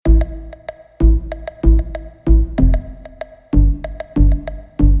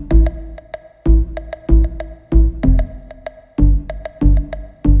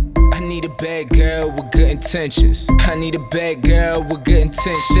intentions. I need a bad girl with good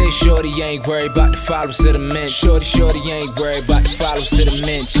intentions. Said shorty ain't worried about the followers of the men. Shorty ain't worried about the followers of the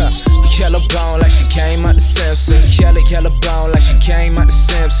men. Yellow bone like she came out the Simpsons. Yellow bone like she came out the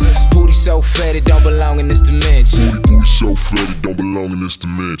Simpsons. Booty so fat it don't belong in this dimension. Booty so fat it don't belong in this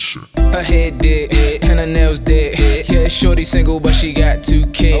dimension. Her head dead, and her nails dead. Yeah, shorty single but she got 2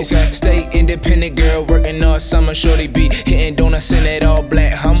 kids. Stay independent girl working all summer. Shorty be hitting donuts in that all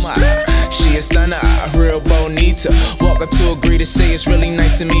black Hummer. She a stunner, real bonita. Walk up to a greeter, say it's really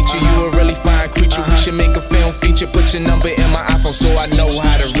nice to meet you. You a really fine creature. We should make a film feature. Put your number in my iPhone so I know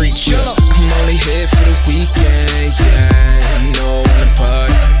how to reach you. I'm only here for the weekend, yeah. You know I wanna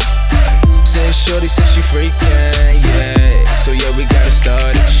party. Said shorty said she freaking, yeah. So yeah, we gotta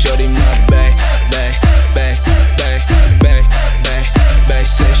start it. Shorty my bae.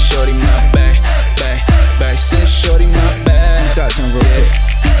 Said shorty my bae. Said shorty my bae. Talk to him real quick.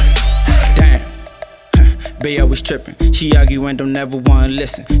 Damn. Bae always trippin'. She argue and don't never wanna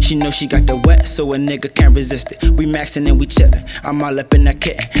listen. She know she got the wet, so a nigga can't resist it. We maxin' and we chillin'. I'm all up in that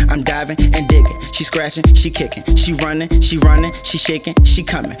kitten. I'm diving and digging. She scratching, she kicking. She running, she shaking, she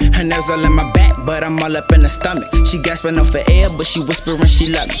coming. Her nails all in my back, but I'm all up in her stomach. She gasping off for air, but she whisperin' she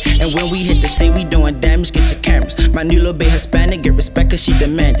love me. And when we hit the scene, we doing damage. Get your cameras. My new little bae Hispanic, get respect 'cause she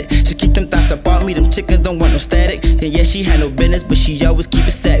demanded. She keep them thoughts about me. Them chickens don't want no static. And yeah, she had no business, but she always keep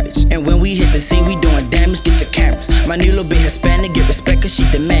it savage. And when we hit the scene, we doing damage. Get your cameras. My new little bae Hispanic, get respect 'cause she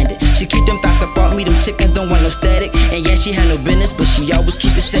demanded. She keep them thoughts about me. Them chickens don't want no static. And yeah, she had no business, but she always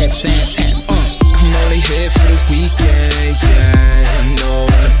keep it savage. Santana. I'm only here for the weekend, yeah. You know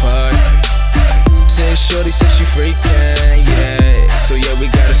I wanna party. Said shorty said she freaking, yeah. So yeah, we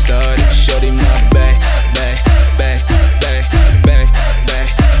gotta start it. Shorty my bae.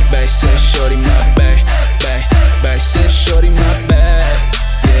 Said shorty my bae. Said shorty my bae,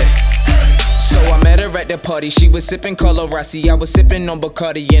 yeah. So I met her at the party, she was sippin' Carlo Rossi. I was sippin' on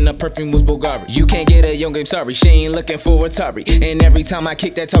Bacardi and her perfume was Bulgari. You can't get a young game, sorry, she ain't looking for a Tari. And every time I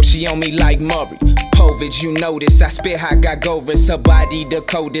kick that talk, she on me like Maury Povich, you know this, I spit hot, got go wrist. Her body the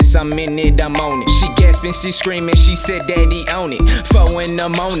coldest, I'm in it, I'm on it. She gasping, she screaming, she said daddy own it. 4 in the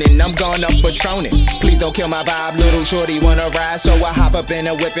morning, I'm gone up patronin'. Please don't kill my vibe, little shorty wanna ride. So I hop up in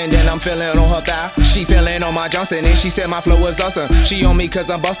a whip and then I'm feeling on her thigh. She feeling on my Johnson and she said my flow was awesome. She on me 'cause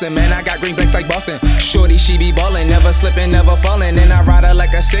I'm Boston, man, I got green blanks like Boston. Shorty, she be ballin', never slippin', never fallin'. And I ride her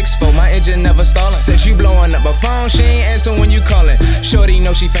like a 6'4", my engine never stallin'. Said you blowin' up her phone, she ain't answer when you callin'. Shorty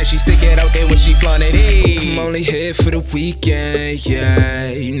know she fat, she stick it out there when she flaunt it. Hey. I'm only here for the weekend, yeah.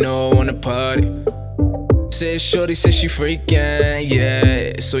 You know I wanna party. Said shorty said she freakin',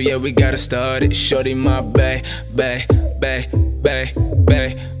 yeah. So yeah, we gotta start it. Shorty my bae.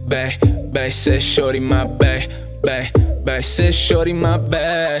 Said shorty my bae. Said shorty my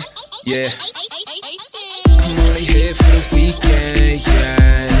bae, yeah. I'm only here for the weekend,